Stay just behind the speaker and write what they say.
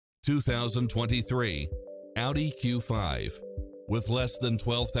2023 Audi Q5. With less than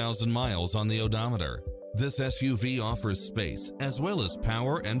 12,000 miles on the odometer, this SUV offers space as well as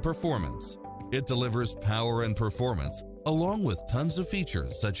power and performance. It delivers power and performance along with tons of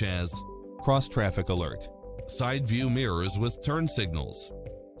features such as cross-traffic alert, side view mirrors with turn signals,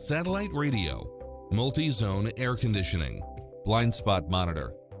 satellite radio, multi-zone air conditioning, blind spot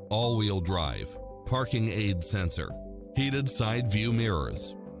monitor, all-wheel drive, parking aid sensor, heated side view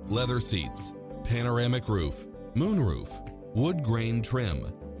mirrors, leather seats, panoramic roof, moonroof, wood grain trim,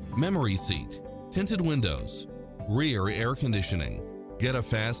 memory seat, tinted windows, rear air conditioning. Get a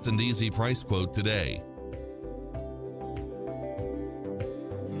fast and easy price quote today.